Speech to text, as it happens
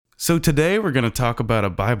So today we're going to talk about a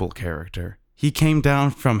Bible character. He came down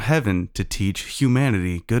from heaven to teach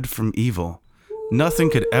humanity good from evil. Nothing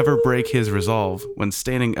could ever break his resolve when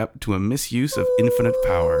standing up to a misuse of infinite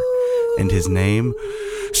power. And his name,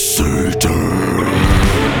 Satan.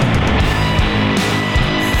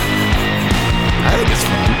 I think it's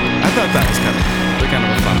fun. I thought that was kind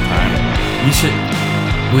of a fun time.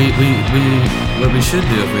 What we should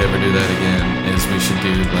do if we ever do that again is we should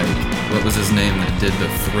do, like, what was his name that did the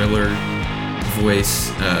Thriller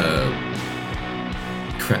voice?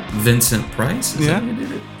 Vincent Price? Is that who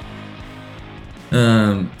did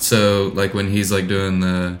it? So, like, when he's, like, doing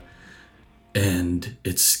the, and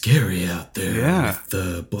it's scary out there with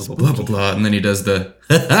the blah, blah, blah, blah, blah, and then he does the,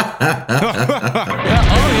 Oh, yeah.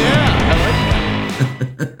 I like that.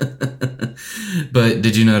 But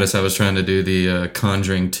did you notice I was trying to do the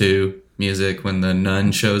Conjuring 2 music when the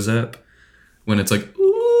nun shows up? When it's like, ooh.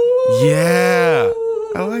 Yeah,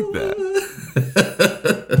 I like that.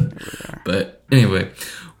 But anyway,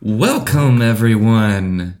 welcome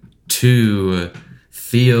everyone to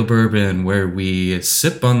Theo Bourbon, where we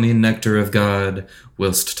sip on the nectar of God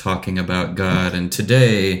whilst talking about God. And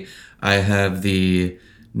today I have the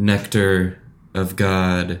nectar of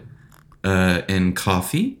God in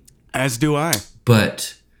coffee. As do I.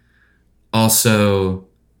 But also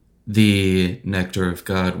the nectar of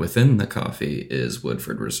God within the coffee is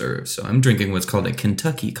Woodford Reserve. So I'm drinking what's called a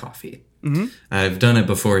Kentucky coffee. Mm-hmm. I've done it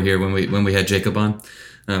before here when we had Jacob on,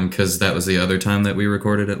 because that was the other time that we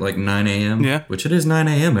recorded at like 9 a.m. Yeah. Which it is 9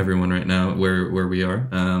 a.m. everyone right now where we are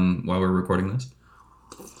while we're recording this.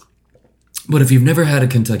 But if you've never had a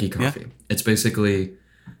Kentucky coffee, it's basically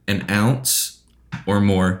an ounce or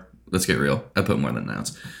more. Let's get real. I put more than an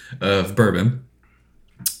ounce of bourbon.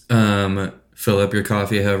 Fill up your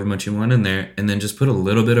coffee however much you want in there, and then just put a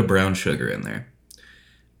little bit of brown sugar in there.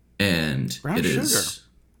 And it's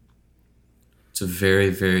a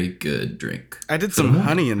very, very good drink. I did some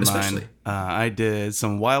honey in mine. I did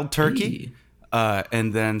some wild turkey,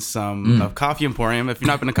 and then some of Coffee Emporium. If you've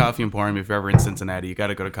not been to Coffee Emporium, if you're ever in Cincinnati, you got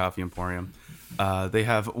to go to Coffee Emporium. They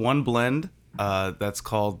have one blend that's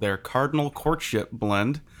called their Cardinal Courtship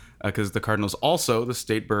Blend, because the cardinal's also the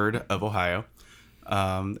state bird of Ohio.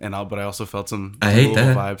 But I also felt some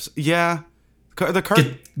vibes. Yeah. Get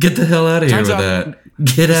the hell out of here with that.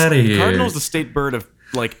 Get out of here. Cardinal's the state bird of,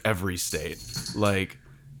 like, every state. Like,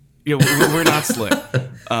 you know, we're not slick.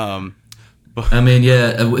 I mean,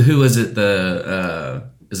 yeah. Who is it?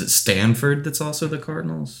 Is it Stanford that's also the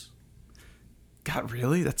Cardinals? God,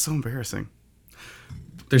 really? That's so embarrassing.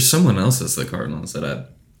 There's someone else that's the Cardinals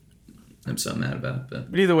that I'm so mad about.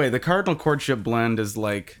 But either way, the Cardinal Courtship Blend is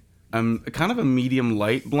like kind of a medium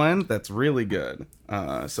light blend that's really good.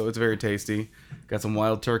 So it's very tasty. Got some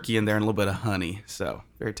wild turkey in there and a little bit of honey. So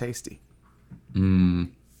very tasty.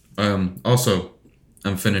 Also,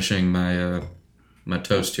 I'm finishing my my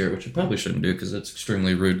toast here, which I probably shouldn't do because it's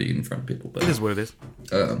extremely rude to eat in front of people. But it is what it is.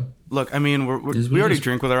 Look, I mean, we already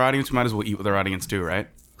drink with our audience. We might as well eat with our audience too, right?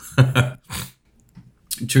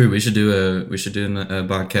 True. We should do a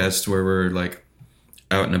podcast where we're like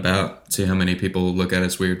out and about, see how many people look at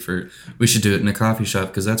us weird for. We should do it in a coffee shop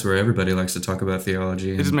because that's where everybody likes to talk about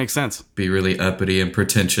theology. It just makes sense. Be really uppity and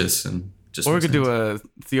pretentious and just. Or we could do a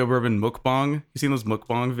Theo Bourbon mukbang. You seen those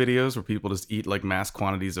mukbang videos where people just eat like mass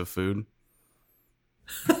quantities of food?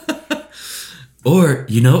 Or,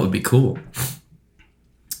 you know, it would be cool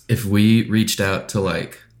if we reached out to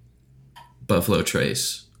like Buffalo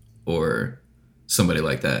Trace or somebody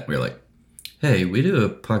like that. We're like, hey, we do a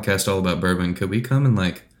podcast all about bourbon. Could we come and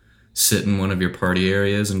like sit in one of your party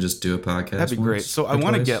areas and just do a podcast? That'd be great. So I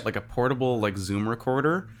want to get like a portable like Zoom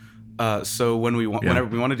recorder. So whenever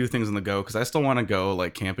we want to do things on the go, because I still want to go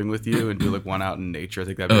like camping with you and do like one out in nature. I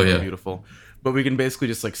think that'd be really beautiful. But we can basically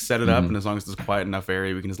just like set it up, and as long as it's a quiet enough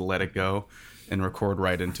area, we can just let it go and record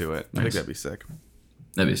right into it. Nice. I think that'd be sick.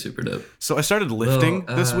 That'd be super dope. So I started lifting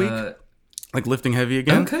this week, like lifting heavy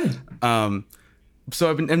again. Okay.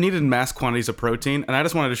 So I've needed mass quantities of protein, and I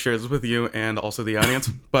just wanted to share this with you and also the audience.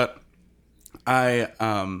 But so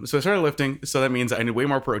I started lifting, so that means I need way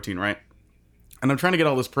more protein, right? And I'm trying to get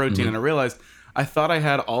all this protein, and I realized I thought I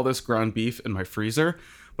had all this ground beef in my freezer,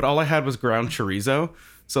 but all I had was ground chorizo.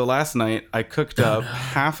 So last night I cooked up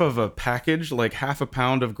half of a package, like half a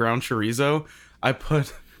pound of ground chorizo. I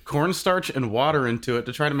put cornstarch and water into it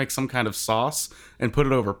to try to make some kind of sauce and put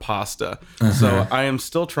it over pasta. So I am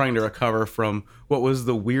still trying to recover from what was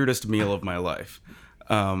the weirdest meal of my life.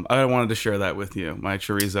 I wanted to share that with you, my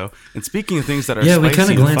chorizo. And speaking of things that are spicy, we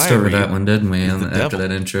kind of glanced fiery, over that one, didn't we, after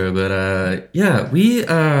that intro? But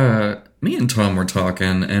me and Tom were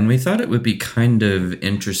talking, and we thought it would be kind of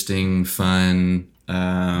interesting, fun,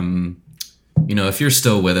 If you're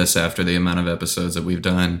still with us after the amount of episodes that we've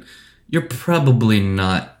done, you're probably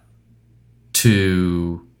not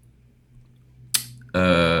too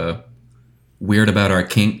weird about our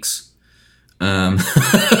kinks. But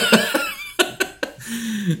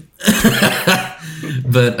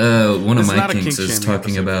one of my kinks is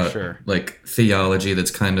talking about like theology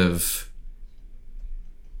that's kind of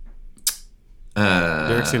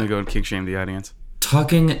Derek's gonna go and kink shame the audience.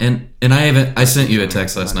 Talking and I sent you a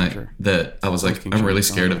text last night that I was like, I'm really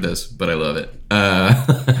scared of this, but I love it.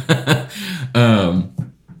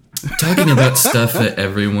 Talking about stuff that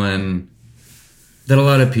a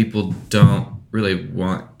lot of people don't really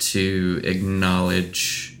want to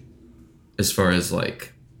acknowledge, as far as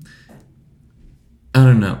like, I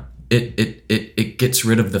don't know, it gets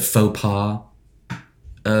rid of the faux pas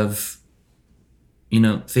of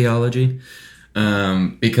theology,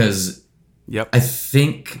 because yep. I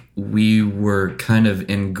think we were kind of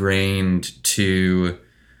ingrained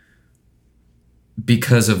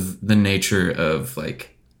because of the nature of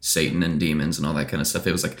like Satan and demons and all that kind of stuff.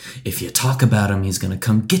 It was like, if you talk about him, he's going to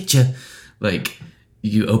come get you. Like,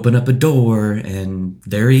 you open up a door and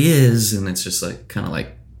there he is. And it's just like, kind of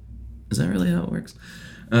like, is that really how it works?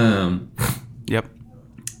 Yep.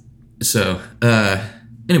 So,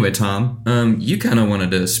 anyway, Tom, you kind of wanted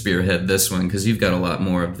to spearhead this one because you've got a lot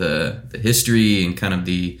more of the history and kind of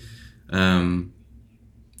the. I'm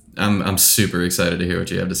super excited to hear what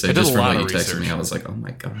you have to say. Just from what you texted me, I was like, oh my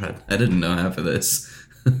god, I didn't know half of this.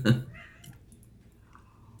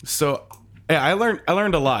 So, yeah, I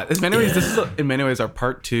learned a lot. In many ways, this is in many ways our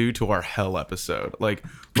part 2 to our hell episode. Like,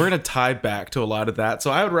 we're gonna tie back to a lot of that.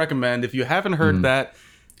 So I would recommend, if you haven't heard that,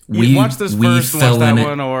 you watch this first and watch that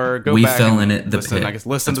one, or go back and listen. I guess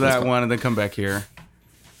listen to that one and then come back here.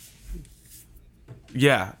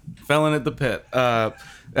 Yeah, fell in at the pit. One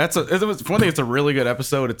thing. It's a really good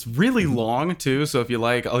episode. It's really long too, so if you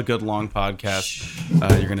like a good long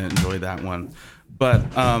podcast, you're gonna enjoy that one.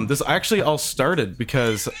 But this actually all started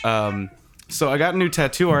because so I got a new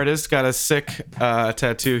tattoo artist. Got a sick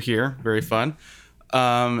tattoo here, very fun.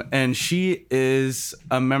 And she is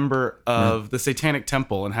a member of the Satanic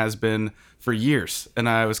Temple and has been for years. And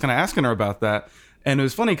I was kind of asking her about that, and it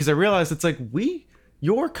was funny because I realized it's like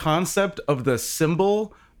your concept of the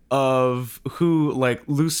symbol of who like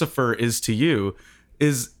Lucifer is to you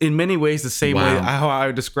is in many ways the same way how I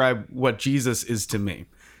would describe what Jesus is to me.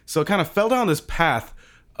 So it kind of fell down this path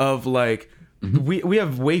of like, we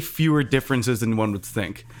have way fewer differences than one would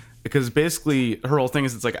think, because basically her whole thing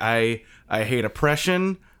is, it's like, I hate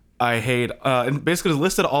oppression. I hate, and basically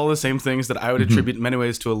listed all the same things that I would attribute in many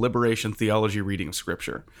ways to a liberation theology reading of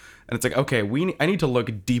scripture. And it's like, okay, I need to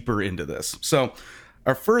look deeper into this. So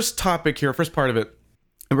our first topic here, first part of it,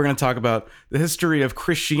 and we're going to talk about the history of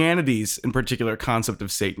Christianity's, in particular, concept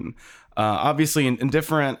of Satan. Obviously, in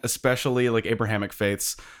different, especially like Abrahamic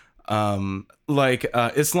faiths, like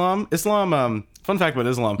Islam. Fun fact about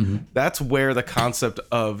Islam, that's where the concept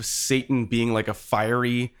of Satan being like a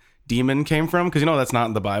fiery demon came from, because that's not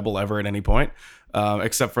in the Bible ever at any point,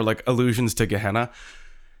 except for like allusions to Gehenna.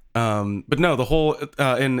 But no, the whole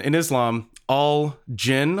in Islam, all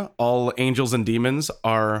jinn, all angels and demons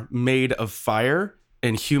are made of fire,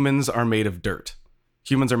 and humans are made of dirt.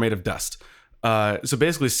 Humans are made of dust. So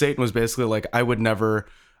basically, Satan was basically like, I would never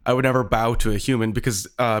bow to a human, because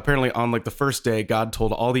apparently on like the first day, God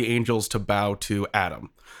told all the angels to bow to Adam,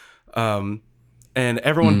 and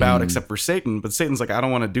everyone bowed except for Satan. But Satan's like, I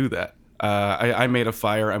don't want to do that. I made a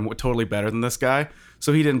fire. I'm totally better than this guy.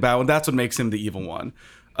 So he didn't bow, and that's what makes him the evil one.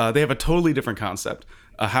 They have a totally different concept.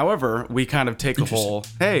 However, we kind of take the whole,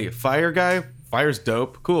 hey, fire guy, fire's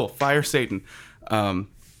dope, cool, fire Satan.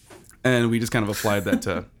 And we just kind of applied that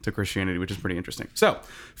to Christianity, which is pretty interesting. So,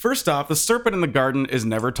 first off, the serpent in the garden is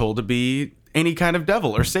never told to be any kind of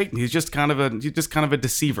devil or Satan. He's just kind of a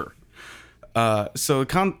deceiver. So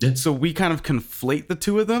we kind of conflate the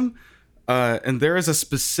two of them, and there is a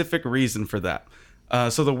specific reason for that.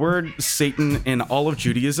 So the word Satan in all of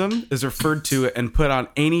Judaism is referred to and put on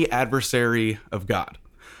any adversary of God.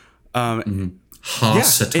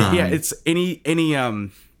 Ha-Satan. It's any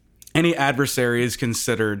adversary is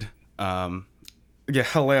considered.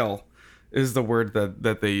 Halal is the word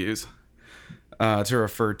that they use to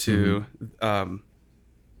refer to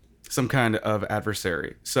some kind of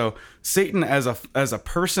adversary. So Satan as a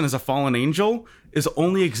person, as a fallen angel, is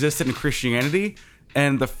only existed in Christianity,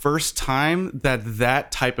 and the first time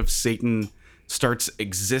that type of Satan starts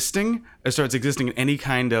existing in any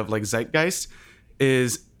kind of like zeitgeist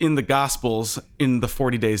is in the Gospels in the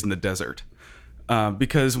 40 days in the desert.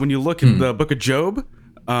 Because when you look at the book of Job,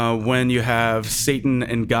 when you have Satan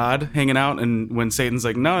and God hanging out, and when Satan's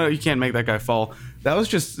like, no, you can't make that guy fall. That was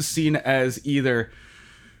just seen as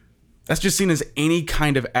any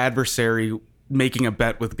kind of adversary making a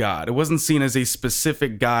bet with God. It wasn't seen as a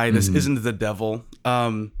specific guy. This isn't the devil.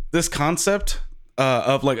 This concept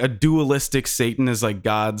of like a dualistic Satan is like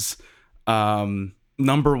God's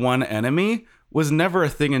number one enemy was never a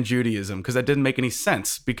thing in Judaism, because that didn't make any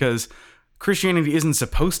sense, because Christianity isn't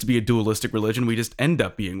supposed to be a dualistic religion. We just end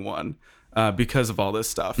up being one because of all this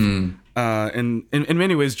stuff. And in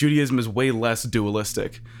many ways, Judaism is way less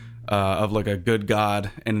dualistic of like a good God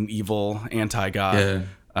and an evil anti-God.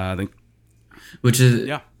 Which is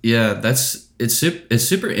it's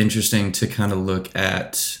super interesting to kind of look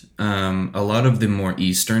at a lot of the more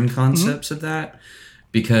Eastern concepts of that,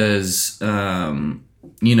 because when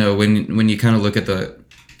you kind of look at the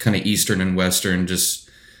kind of Eastern and Western, just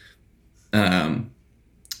I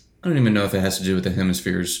don't even know if it has to do with the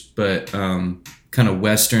hemispheres, but kind of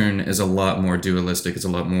Western is a lot more dualistic. It's a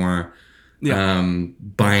lot more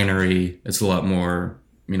binary. It's a lot more,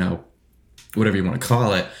 whatever you want to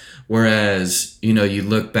call it. Whereas, you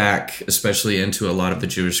look back, especially into a lot of the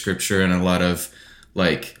Jewish scripture and a lot of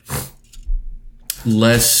like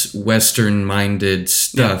less Western minded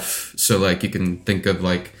stuff. Yeah. So like you can think of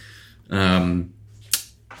like kind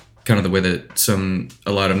of the way that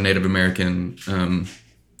a lot of Native American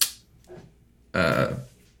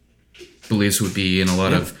beliefs would be, and a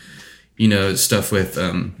lot of, stuff with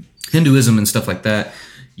Hinduism and stuff like that.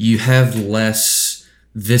 You have less,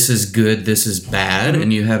 this is good, this is bad,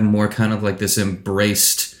 and you have more kind of like this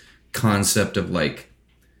embraced concept of like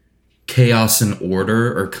chaos and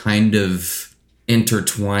order are kind of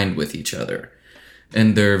intertwined with each other.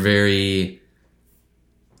 And they're very,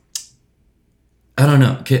 I don't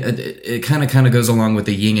know, it kind of goes along with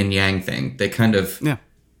the yin and yang thing. They kind of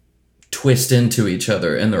twist into each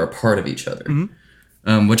other, and they're a part of each other.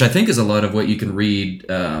 Which I think is a lot of what you can read,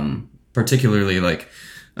 particularly like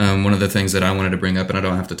one of the things that I wanted to bring up, and I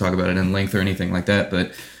don't have to talk about it in length or anything like that,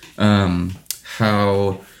 but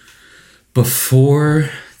how before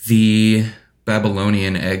the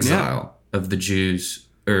Babylonian exile of the Jews,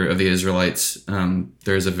 or of the Israelites,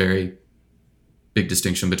 there's a very big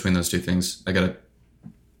distinction between those two things. I gotta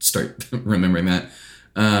start remembering that.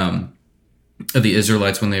 Of the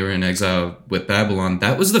Israelites when they were in exile with Babylon,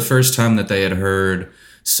 that was the first time that they had heard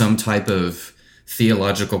some type of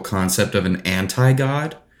theological concept of an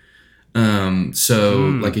anti-God.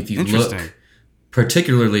 Like if you look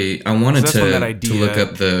particularly, I wanted to look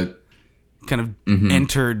up the kind of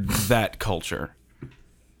entered that culture.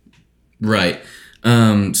 Right.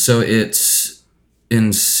 So it's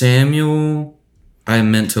in Samuel. I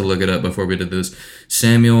meant to look it up before we did this.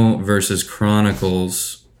 Samuel versus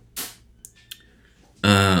Chronicles.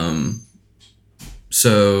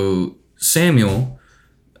 So Samuel,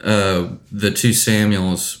 the two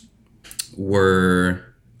Samuels were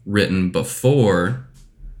written before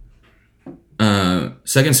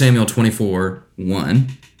 2 Samuel 24:1.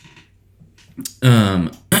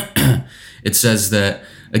 It says that,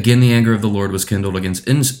 again, the anger of the Lord was kindled against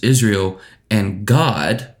Israel, and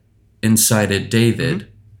God incited David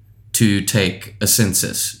to take a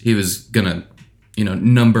census. He was going to,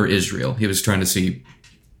 number Israel. He was trying to see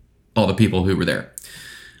all the people who were there.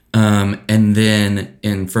 And then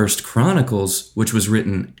in First Chronicles, which was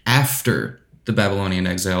written after the Babylonian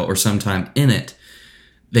exile or sometime in it,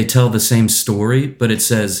 they tell the same story, but it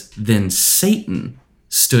says, then Satan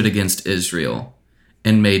stood against Israel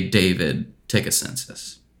and made David take a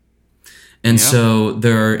census. And so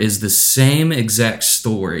there is the same exact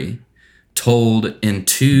story told in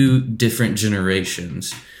two different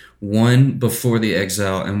generations, one before the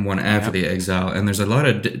exile and one after the exile. And there's a lot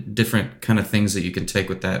of different kind of things that you can take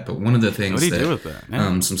with that. But one of the things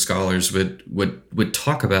some scholars would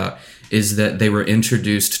talk about is that they were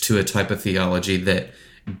introduced to a type of theology that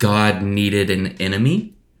God needed an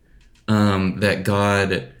enemy, that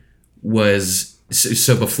God was...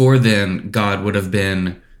 So before then, God would have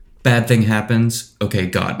been, bad thing happens, okay,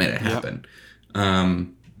 God made it happen.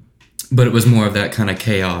 But it was more of that kind of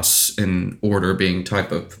chaos and order being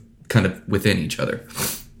kind of within each other.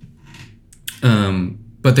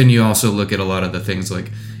 But then you also look at a lot of the things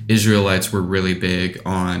like Israelites were really big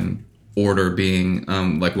on order being,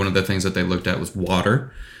 like one of the things that they looked at was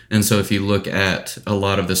water. And so if you look at a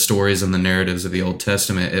lot of the stories and the narratives of the Old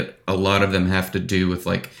Testament, a lot of them have to do with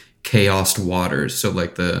like chaosed waters. So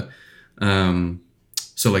like like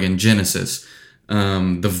in Genesis,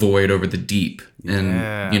 the void over the deep,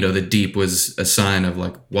 and the deep was a sign of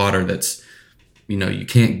like water that's, you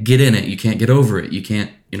can't get in it, you can't get over it, you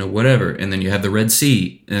can't, whatever. And then you have the Red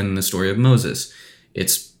Sea and the story of Moses.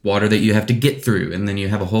 it's water that you have to get through, and then you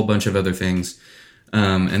have a whole bunch of other things.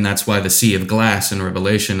 And that's why the sea of glass in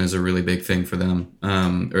Revelation is a really big thing for them,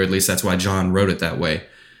 or at least that's why John wrote it that way,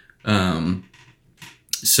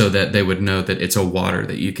 so that they would know that it's a water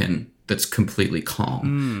that that's completely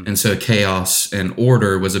calm. And so chaos and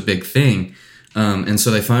order was a big thing. And so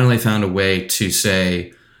they finally found a way to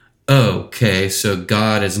say, oh, okay, so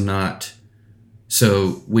God is not,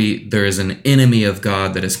 there is an enemy of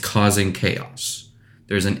God that is causing chaos.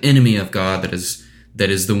 There's an enemy of God that is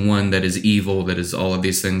the one that is evil, that is all of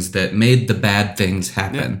these things that made the bad things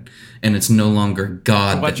happen. Yeah. And it's no longer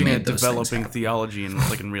God that made those things happen. Developing theology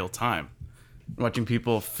in real time. Watching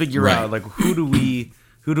people figure out like who do we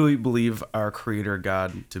believe our creator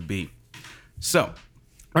God to be. So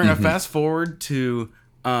we're gonna fast forward to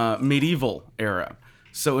medieval era.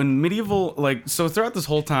 So in medieval, throughout this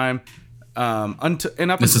whole time, up into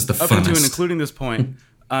and including this point,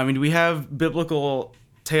 I mean, we have biblical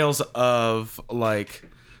tales of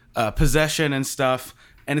possession and stuff,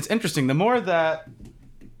 and it's interesting. The more that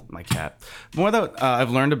I've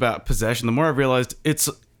learned about possession, the more I've realized it's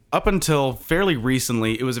up until fairly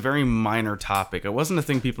recently, it was a very minor topic. It wasn't a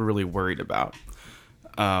thing people really worried about.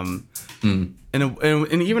 And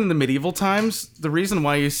even in the medieval times, the reason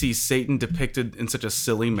why you see Satan depicted in such a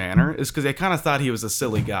silly manner is because they kind of thought he was a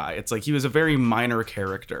silly guy. It's like he was a very minor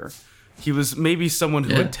character. He was maybe someone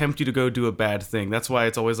who would tempt you to go do a bad thing. That's why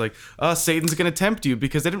it's always like, oh, Satan's going to tempt you,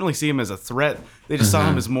 because they didn't really see him as a threat. They just saw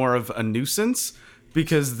him as more of a nuisance,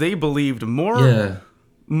 because they believed more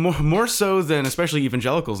so than especially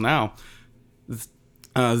evangelicals now,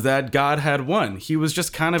 that God had won. He was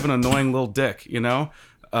just kind of an annoying little dick, you know?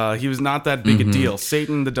 He was not that big a deal.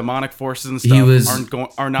 Satan, the demonic forces and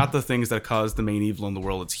stuff are not the things that cause the main evil in the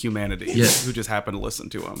world. It's humanity who just happen to listen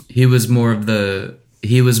to him. He was more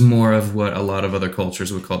of what a lot of other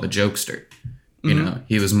cultures would call the jokester. You know,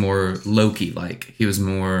 he was more Loki-like. He was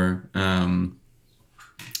more, I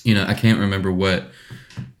can't remember what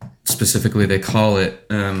specifically they call it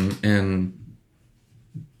in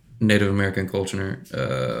Native American culture.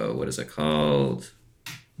 What is it called?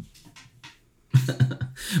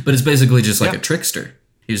 But it's basically just like a trickster.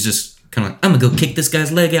 He's just kind of like, I'm gonna go kick this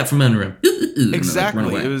guy's leg out from under him.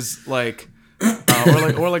 Exactly. It was like,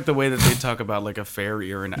 or the way that they talk about like a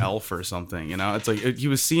fairy or an elf or something. You know, it's like he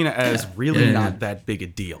was seen as really not that big a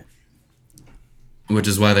deal. Which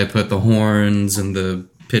is why they put the horns and the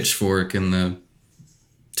pitchfork and the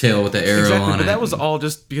tail with the arrow on it. But that was all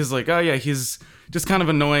just because, like, oh yeah, he's just kind of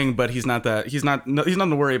annoying, but he's nothing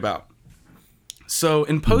to worry about. So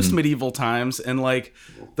in post-medieval times, and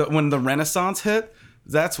when the Renaissance hit,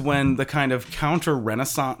 that's when the kind of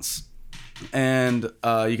counter-Renaissance, and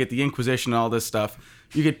you get the Inquisition and all this stuff.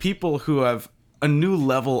 You get people who have a new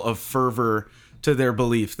level of fervor to their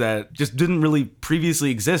belief that just didn't really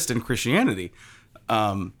previously exist in Christianity.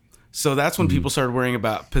 So that's when people started worrying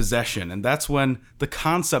about possession, and that's when the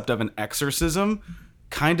concept of an exorcism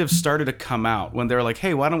kind of started to come out, when they're like,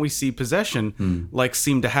 hey, why don't we see possession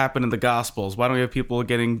seem to happen in the Gospels? Why don't we have people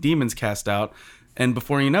getting demons cast out? And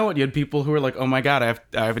before you know it, you had people who were like, oh my God,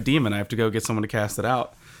 I have a demon. I have to go get someone to cast it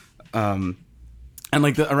out. And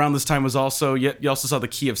around this time was also, you also saw the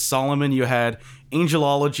Key of Solomon. You had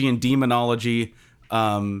angelology and demonology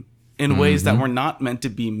in ways that were not meant to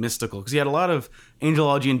be mystical. Because you had a lot of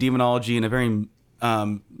angelology and demonology in a very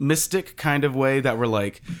mystic kind of way that were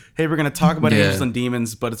like, hey, we're going to talk about angels and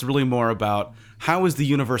demons, but it's really more about how is the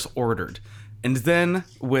universe ordered. And then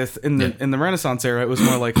in the Renaissance era, it was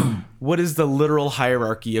more like, what is the literal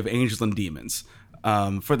hierarchy of angels and demons,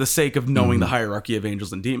 for the sake of knowing the hierarchy of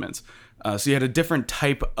angels and demons. So you had a different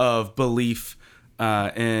type of belief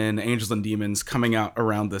in angels and demons coming out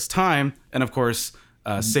around this time. And of course,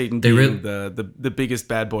 Satan being the biggest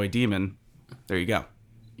bad boy demon. There you go.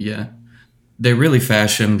 Yeah. They really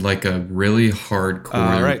fashioned like a really hardcore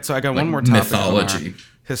all right, so I got one more topic mythology. On our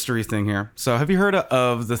history thing here. So have you heard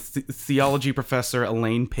of the theology professor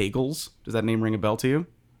Elaine Pagels? Does that name ring a bell to you?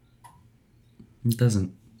 It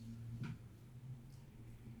doesn't.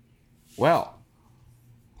 Well,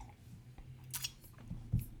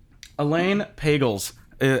 Elaine Pagels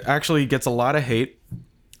actually gets a lot of hate,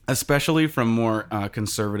 especially from more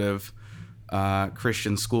conservative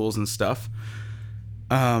Christian schools and stuff.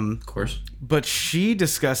 Of course. But she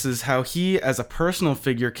discusses how he, as a personal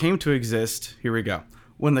figure, came to exist. Here we go.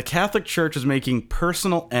 When the Catholic Church was making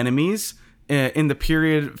personal enemies in the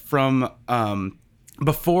period from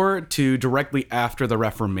before to directly after the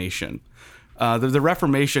Reformation. The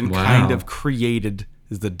Reformation kind of created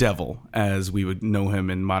the devil as we would know him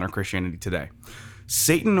in modern Christianity today.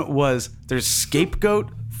 Satan was their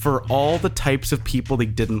scapegoat for all the types of people they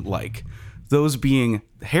didn't like. those being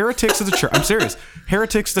heretics of the church. I'm serious.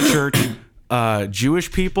 Heretics of the church,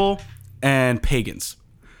 Jewish people, and pagans.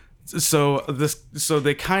 So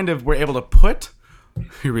they kind of were able to put.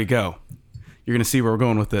 Here we go. You're gonna see where we're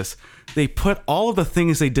going with this. They put all of the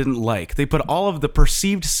things they didn't like. They put all of the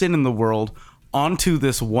perceived sin in the world onto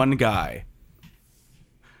this one guy.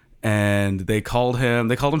 And they called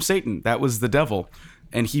him Satan. That was the devil.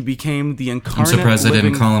 And he became the incarnate. I'm surprised they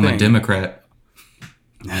didn't call him thing. a Democrat.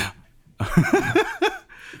 Yeah.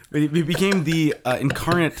 He became the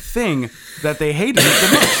incarnate thing that they hated the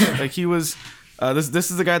most. Like he was,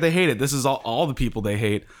 this is the guy they hated. This is all the people they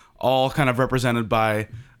hate, all kind of represented by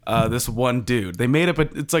this one dude. They made up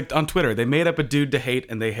it's like on Twitter, they made up a dude to hate,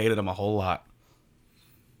 and they hated him a whole lot.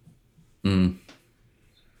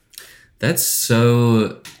 That's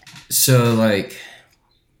so like,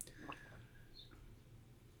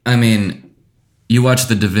 I mean, you watch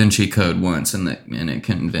the Da Vinci Code once and it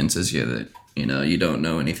convinces you that, you don't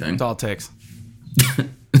know anything. That's all it takes.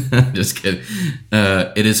 Just kidding.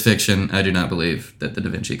 It is fiction. I do not believe that the Da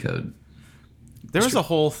Vinci Code. There was a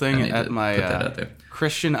whole thing at my out there.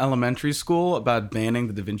 Christian elementary school about banning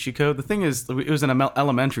the Da Vinci Code. The thing is, it was in an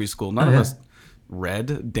elementary school. None of us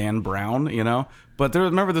read Dan Brown, But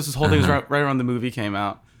remember, this whole thing was right around the movie came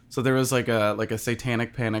out. So there was like a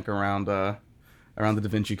satanic panic around the Da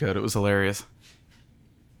Vinci Code. It was hilarious.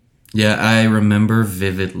 Yeah, I remember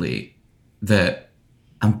vividly that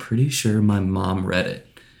I'm pretty sure my mom read it,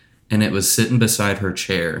 and it was sitting beside her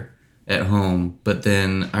chair at home. But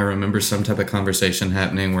then I remember some type of conversation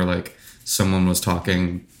happening where like someone was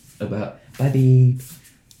talking about my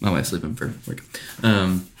wife's sleeping for work,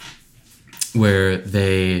 where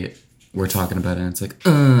they were talking about it, and it's like,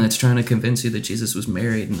 it's trying to convince you that Jesus was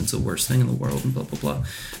married and it's the worst thing in the world and blah blah blah.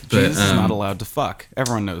 But Jesus is not allowed to fuck.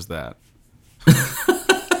 Everyone knows that.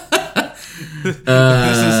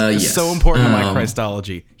 This is so important to my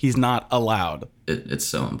Christology. He's not allowed. It's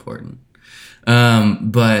so important.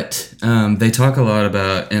 But they talk a lot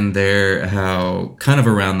about in there how kind of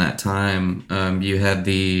around that time you had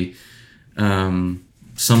the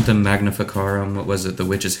something Magnificarum. What was it? The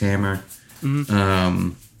Witch's Hammer.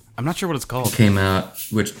 I'm not sure what it's called. Came out,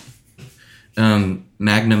 which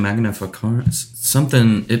Magnificarum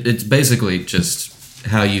something. It's basically just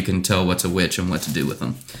how you can tell what's a witch and what to do with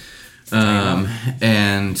them.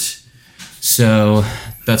 And so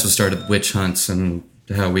that's what started witch hunts and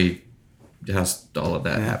how all of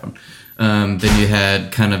that happened. Then you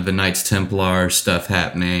had kind of the Knights Templar stuff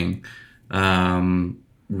happening,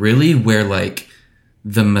 really where like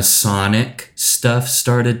the Masonic stuff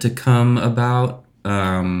started to come about,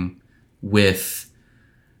 with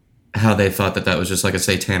how they thought that was just like a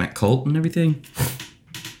satanic cult and everything,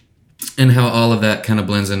 and how all of that kind of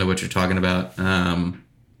blends into what you're talking about.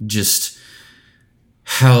 Just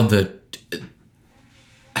how that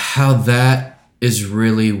is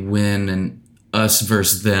really when an us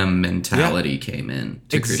versus them mentality came in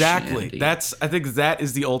to exactly. I think that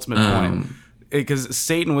is the ultimate point, because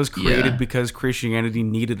Satan was created because Christianity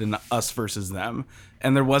needed an us versus them,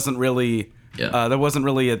 and there wasn't really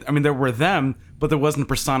there were them, but there wasn't a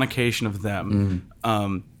personification of them.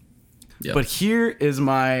 But here's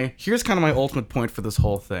kind of my ultimate point for this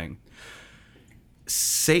whole thing.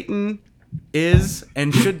 Satan is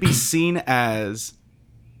and should be seen as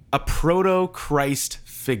a proto-Christ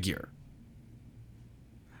figure.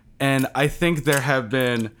 And I think there have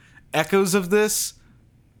been echoes of this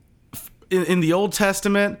in the Old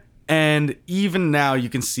Testament, and even now you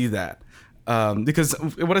can see that. Because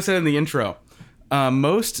what I said in the intro,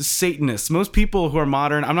 most Satanists, most people who are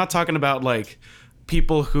modern, I'm not talking about like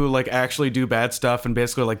people who like actually do bad stuff and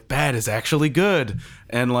basically like bad is actually good,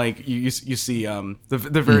 and like you see the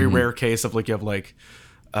very rare case of like you have like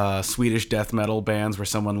Swedish death metal bands where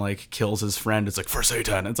someone like kills his friend. It's like for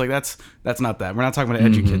Satan. It's like that's not that. We're not talking about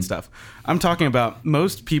edgy kid stuff. I'm talking about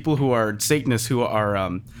most people who are Satanists who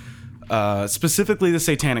are specifically the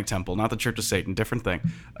Satanic Temple, not the Church of Satan, different thing,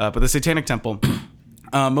 but the Satanic Temple.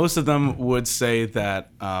 Most of them would say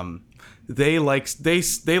that they like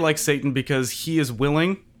Satan because he is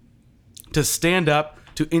willing to stand up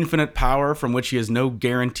to infinite power from which he has no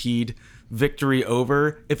guaranteed victory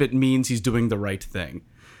over if it means he's doing the right thing.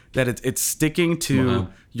 That it's sticking to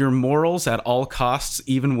your morals at all costs,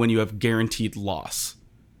 even when you have guaranteed loss.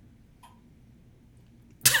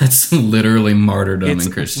 That's literally martyrdom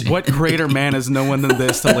in Christianity. What greater man is no one than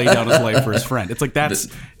this to lay down his life for his friend? It's like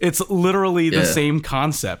it's literally the same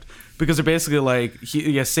concept, because they're basically like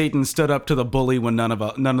Satan stood up to the bully when none of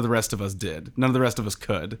the rest of us did. None of the rest of us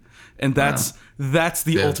could, and that's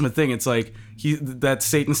the ultimate thing. It's like that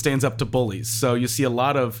Satan stands up to bullies. So you see a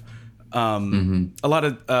lot of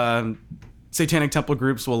satanic temple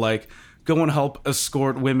groups will like go and help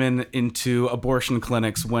escort women into abortion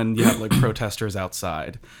clinics when you have like protesters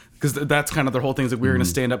outside, because that's kind of their whole thing is like, we're going to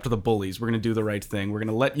stand up to the bullies, we're going to do the right thing, we're going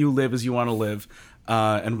to let you live as you want to live,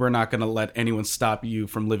 and we're not going to let anyone stop you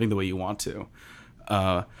from living the way you want to.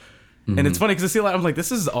 And it's funny because I see a lot, I'm like,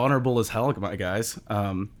 this is honorable as hell, my guys.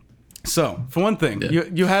 So for one thing,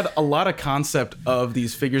 you had a lot of concept of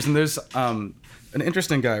these figures, and there's an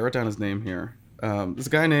interesting guy, I wrote down his name here. This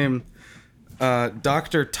guy named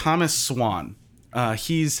Dr. Thomas Swan.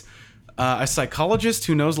 He's a psychologist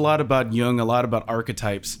who knows a lot about Jung, a lot about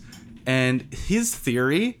archetypes, and his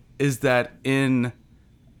theory is that in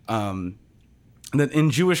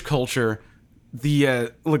Jewish culture,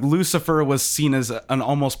 the like Lucifer was seen as an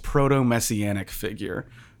almost proto-messianic figure,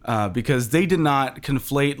 because they did not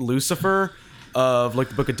conflate Lucifer of like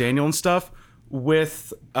the Book of Daniel and stuff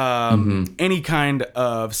with any kind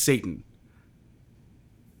of Satan.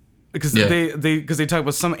 Because they talk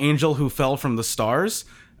about some angel who fell from the stars,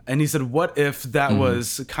 and he said, what if that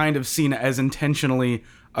was kind of seen as intentionally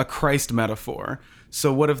a Christ metaphor?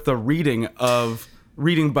 So what if the reading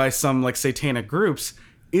by some like satanic groups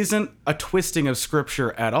isn't a twisting of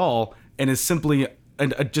scripture at all, and is simply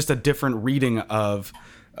just a different reading of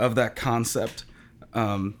that concept?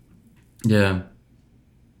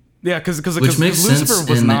 Yeah, because Lucifer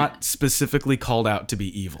was not specifically called out to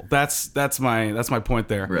be evil. That's my point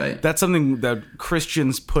there. Right. That's something that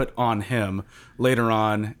Christians put on him later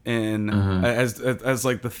on in as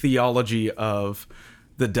like the theology of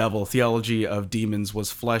the devil, theology of demons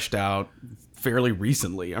was fleshed out fairly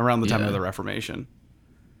recently around the time of the Reformation.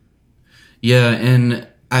 Yeah, and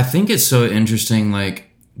I think it's so interesting.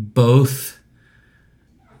 Like both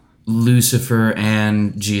Lucifer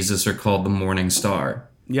and Jesus are called the morning star.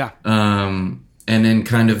 Yeah. And then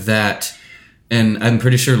kind of that, and I'm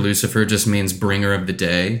pretty sure Lucifer just means bringer of the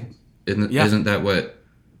day. Isn't that what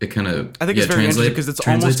it kind of? I think it's very interesting because it's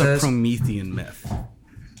almost a Promethean myth.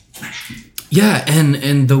 Yeah,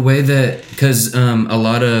 and the way that, because a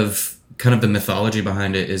lot of kind of the mythology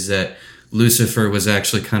behind it is that Lucifer was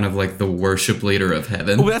actually kind of like the worship leader of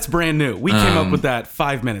heaven. Oh, that's brand new. We came up with that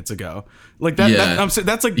 5 minutes ago. Like that. Yeah.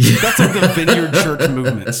 That's like the Vineyard Church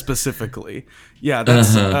movement specifically. Yeah,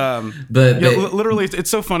 that's. Literally, it's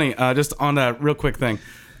so funny. Just on that real quick thing,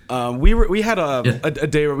 we had a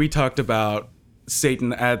day where we talked about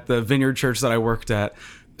Satan at the Vineyard Church that I worked at.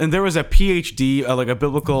 And there was a PhD, like a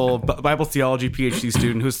biblical Bible theology PhD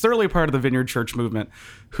student who's thoroughly part of the Vineyard Church movement,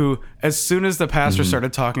 who, as soon as the pastor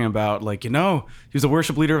started talking about, like, he was a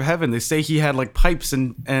worship leader of heaven, they say he had like pipes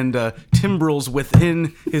and timbrels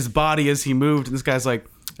within his body as he moved. And this guy's like,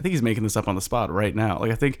 I think he's making this up on the spot right now. Like,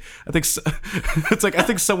 I think it's like, I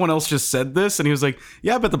think someone else just said this. And he was like,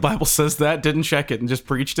 yeah, but the Bible says that, didn't check it and just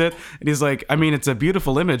preached it. And he's like, I mean, it's a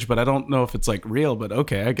beautiful image, but I don't know if it's like real, but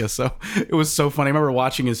okay, I guess so. It was so funny. I remember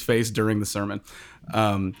watching his face during the sermon.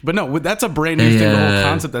 But no, that's a brand new thing. The whole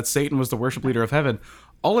concept that Satan was the worship leader of heaven.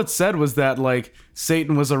 All it said was that like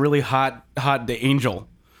Satan was a really hot angel.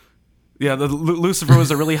 Yeah. Lucifer was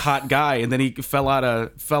a really hot guy. And then he fell out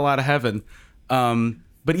of heaven.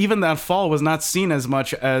 But even that fall was not seen as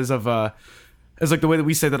much as like the way that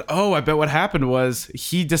we say that, oh, I bet what happened was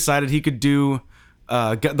he decided he could do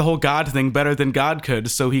the whole God thing better than God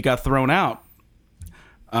could, so he got thrown out.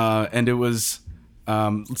 And it was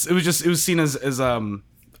seen as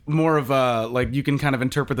more of a, like, you can kind of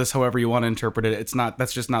interpret this however you want to interpret it.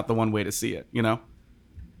 That's just not the one way to see it, you know?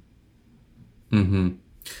 Mm-hmm.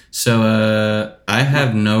 So I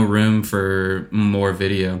have no room for more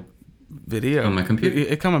video on my computer.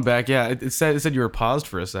 It coming back, yeah. It said you were paused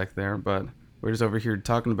for a sec there, but we're just over here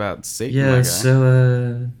talking about Satan.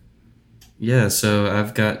 So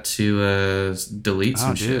I've got to delete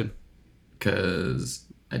some shit because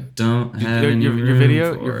I don't have any room your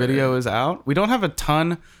video is out. We don't have a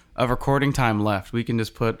ton of recording time left. We can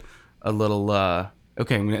just put a little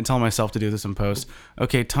okay, I'm gonna tell myself to do this in post.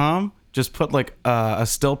 Okay, Tom, just put like a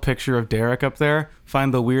still picture of Derek up there.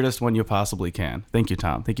 Find the weirdest one you possibly can. Thank you,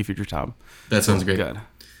 Tom. Thank you, future Tom. That sounds great. Good.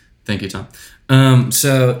 Thank you, Tom.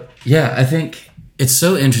 So yeah, I think it's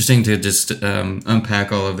so interesting to just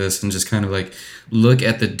unpack all of this and just kind of like look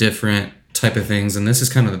at the different type of things. And this is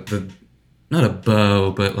kind of not a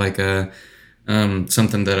bow, but like a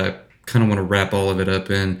something that I kind of want to wrap all of it up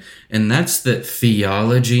in. And that's that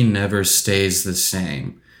theology never stays the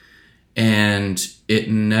same. And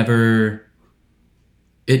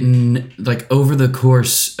like over the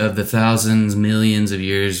course of the thousands, millions of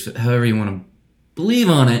years, however you want to believe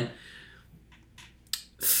on it,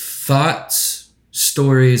 thoughts,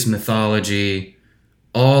 stories, mythology,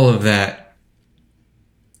 all of that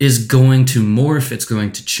is going to morph, it's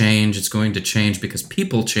going to change because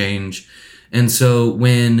people change. And so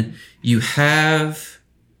when you have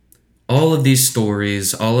all of these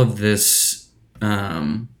stories, all of this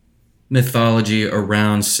mythology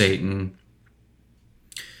around Satan,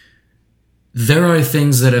 there are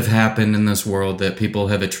things that have happened in this world that people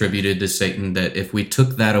have attributed to Satan that if we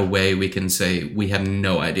took that away, we can say we have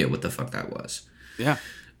no idea what the fuck that was. Yeah.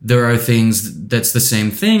 There are things that's the same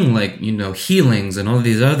thing, like, you know, healings and all of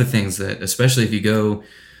these other things that, especially if you go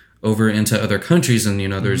over into other countries and, you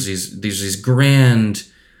know, there's these grand,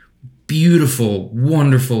 beautiful,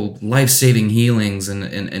 wonderful, life-saving healings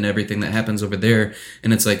and everything that happens over there.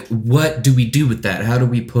 And it's like, what do we do with that? How do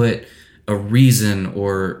we put a reason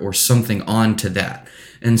or something onto that?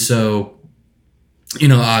 And so, you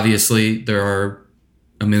know, obviously there are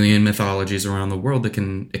a million mythologies around the world that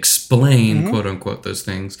can explain, quote unquote, those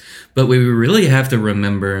things. But what we really have to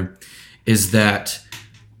remember is that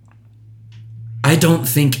I don't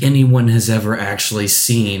think anyone has ever actually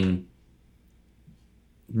seen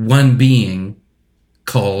one being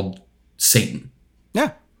called Satan.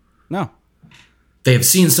 Yeah. No. They have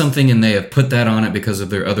seen something and they have put that on it because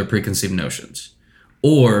of their other preconceived notions,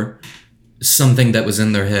 or something that was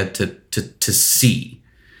in their head to see.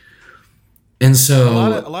 And so,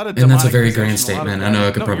 a lot of and that's a demonic very possession, grand a lot statement. of I know I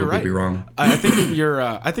that. could No, probably you're right. be wrong. I think you're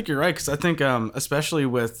right, because I think especially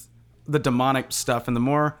with the demonic stuff, and the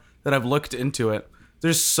more that I've looked into it,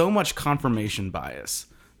 there's so much confirmation bias,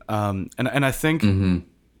 and I think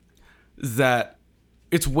that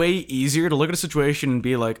it's way easier to look at a situation and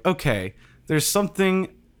be like, okay, there's something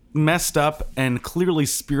messed up and clearly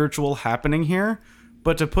spiritual happening here,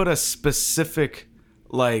 but to put a specific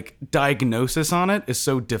like diagnosis on it is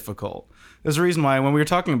so difficult. There's a reason why when we were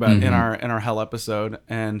talking about in our hell episode,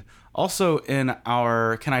 and also in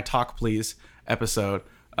our Can I Talk Please episode,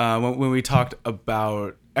 when we talked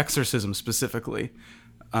about exorcism specifically,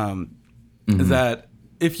 that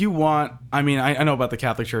if you want, I mean, I know about the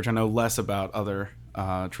Catholic Church, I know less about other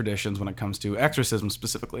traditions when it comes to exorcism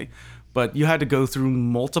specifically, but you had to go through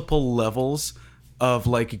multiple levels of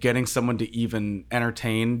like getting someone to even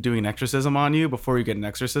entertain doing an exorcism on you before you get an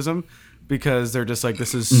exorcism, because they're just like,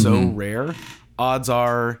 this is so rare. Odds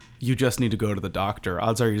are you just need to go to the doctor.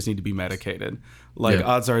 Odds are you just need to be medicated. Like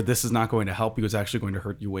odds are this is not going to help you. It's actually going to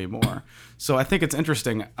hurt you way more. So I think it's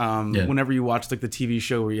interesting whenever you watch like the TV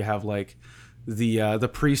show where you have like the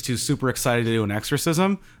priest who's super excited to do an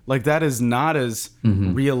exorcism, like that is not as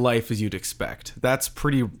real life as you'd expect. That's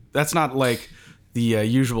not like the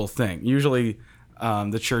usual thing. Usually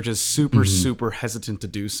the church is super hesitant to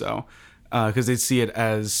do so because they see it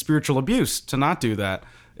as spiritual abuse to not do that.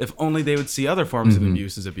 If only they would see other forms of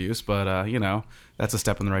abuse as abuse, but you know, that's a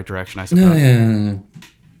step in the right direction, I suppose.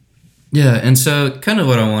 Yeah, and so kind of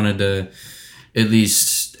what I wanted to at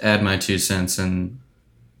least add my 2 cents in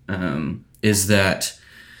is that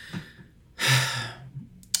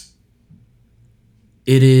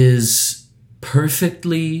it is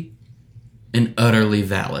perfectly and utterly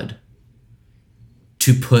valid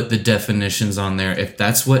to put the definitions on there if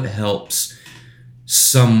that's what helps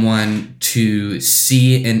someone to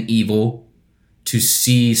see an evil, to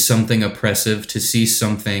see something oppressive, to see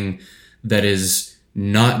something that is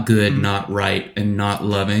not good, not right, and not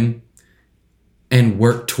loving, and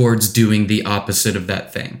work towards doing the opposite of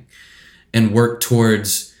that thing. And work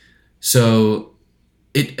towards, so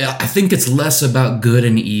I think it's less about good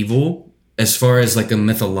and evil as far as like a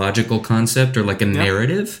mythological concept or like a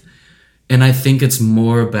narrative. And I think it's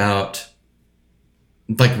more about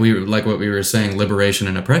like what we were saying, liberation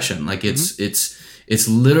and oppression. Like it's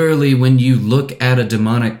literally when you look at a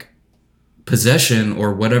demonic possession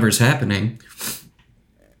or whatever's happening,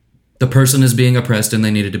 the person is being oppressed and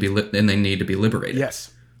they need to be liberated.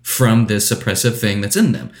 Yes. From this oppressive thing that's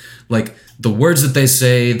in them. Like the words that they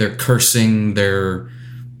say, they're cursing, they're,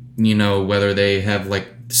 you know, whether they have like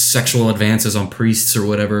sexual advances on priests or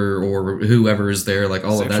whatever, or whoever is there, like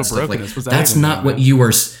all Sexual of that stuff. Like that's not what you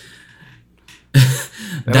are.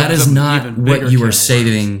 That is not what you are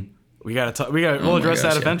saving. We'll address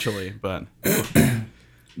that eventually, but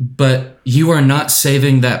But you are not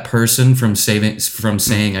saving that person from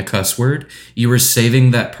saying a cuss word. You are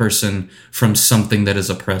saving that person from something that is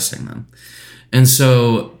oppressing them. And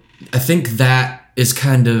so I think that is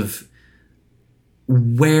kind of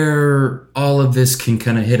where all of this can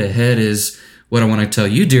kind of hit ahead, is what I want to tell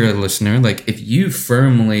you, dear listener. Like, if you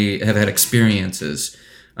firmly have had experiences,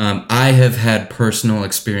 I have had personal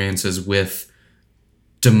experiences with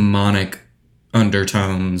demonic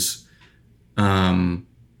undertones. I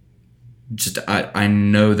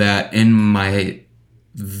know that in my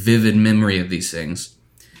vivid memory of these things.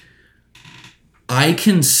 I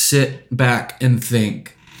can sit back and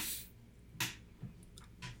think,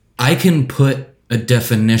 I can put a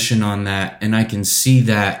definition on that, and I can see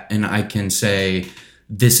that, and I can say,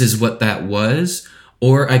 this is what that was.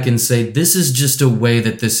 Or I can say, this is just a way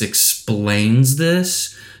that this explains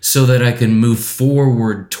this so that I can move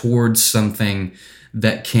forward towards something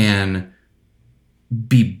that can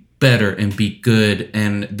be better and be good.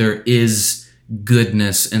 And there is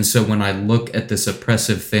goodness. And so when I look at this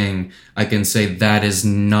oppressive thing, I can say that is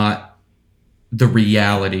not the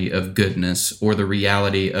reality of goodness or the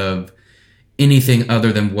reality of anything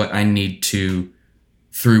other than what I need to,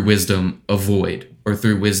 through wisdom, avoid, or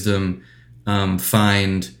through wisdom,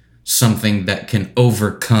 find something that can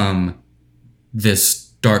overcome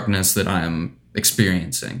this darkness that I am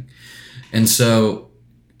experiencing. And so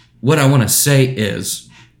what I want to say is,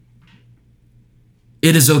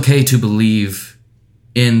 it is okay to believe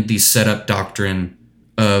in the setup doctrine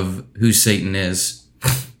of who Satan is,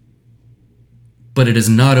 but it is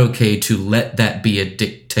not okay to let that be a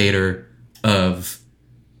dictator of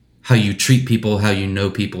how you treat people, how you know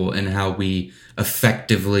people, and how we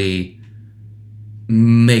effectively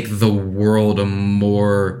make the world a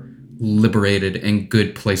more liberated and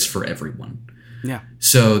good place for everyone. Yeah.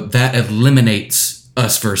 So that eliminates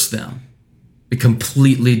us versus them. It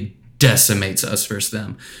completely decimates us versus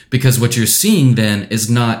them. Because what you're seeing then is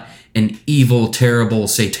not an evil, terrible,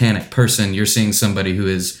 satanic person. You're seeing somebody who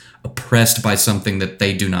is oppressed by something that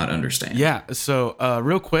they do not understand. Yeah. So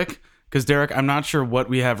real quick, because Derek, I'm not sure what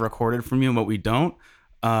we have recorded from you and what we don't.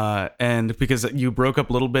 And because you broke up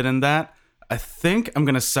a little bit in that, I think I'm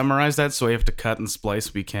going to summarize that, so we have to cut and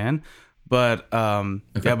splice we can. But okay.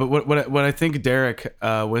 Yeah, but what I think Derek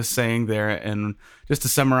was saying there, and just to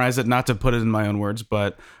summarize it, not to put it in my own words,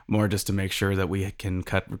 but more just to make sure that we can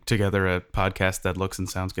cut together a podcast that looks and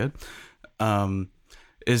sounds good,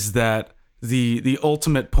 is that the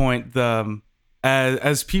ultimate point,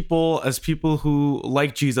 as people who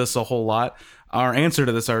like Jesus a whole lot, our answer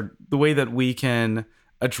to this, are the way that we can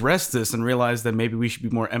address this and realize that maybe we should be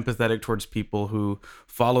more empathetic towards people who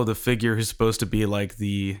follow the figure who's supposed to be like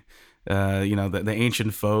the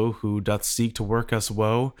ancient foe who doth seek to work us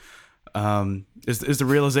woe, is the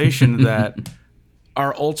realization that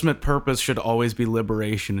our ultimate purpose should always be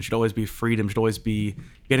liberation. It should always be freedom. It should always be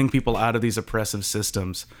getting people out of these oppressive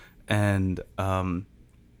systems. And when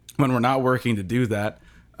we're not working to do that,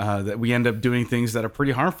 that we end up doing things that are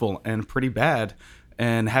pretty harmful and pretty bad.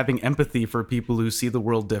 And having empathy for people who see the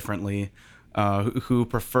world differently, who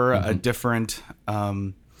prefer a different,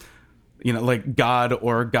 like God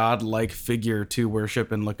or God-like figure to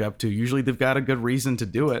worship and look up to. Usually they've got a good reason to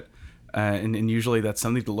do it. And usually that's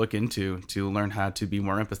something to look into, to learn how to be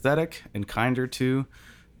more empathetic and kinder to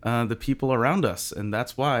the people around us. And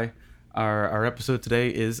that's why our episode today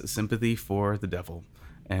is sympathy for the devil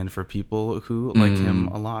and for people who like him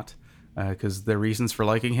a lot. Because their reasons for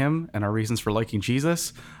liking him and our reasons for liking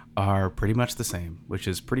Jesus are pretty much the same, which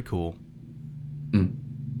is pretty cool.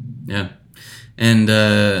 Yeah. And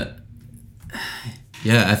I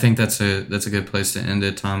think that's a good place to end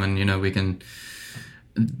it, Tom. And we can,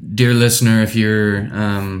 dear listener, if you're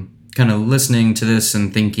kind of listening to this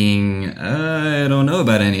and thinking, I don't know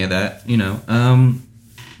about any of that,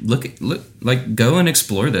 look, go and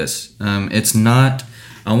explore this. It's not,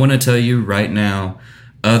 I want to tell you right now,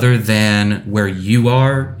 other than where you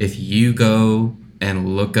are, if you go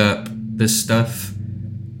and look up this stuff,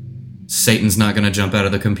 Satan's not going to jump out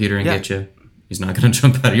of the computer and get you. He's not going to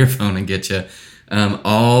jump out of your phone and get you.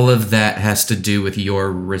 All of that has to do with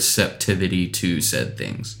your receptivity to said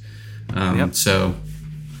things. So,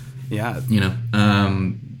 yeah,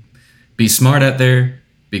 be smart out there,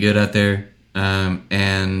 be good out there.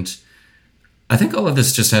 And I think all of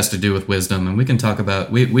this just has to do with wisdom. And we can talk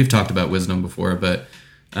about, we've talked about wisdom before, but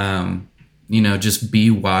just be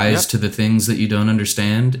wise to the things that you don't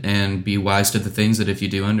understand, and be wise to the things that if you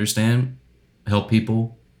do understand, help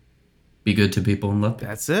people, be good to people, and love people.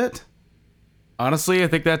 That's it. Honestly, I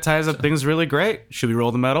think that ties up things really great. Should we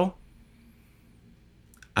roll the metal?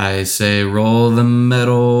 I say roll the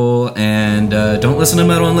metal, and don't listen to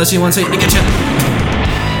metal unless you want Satan to get you.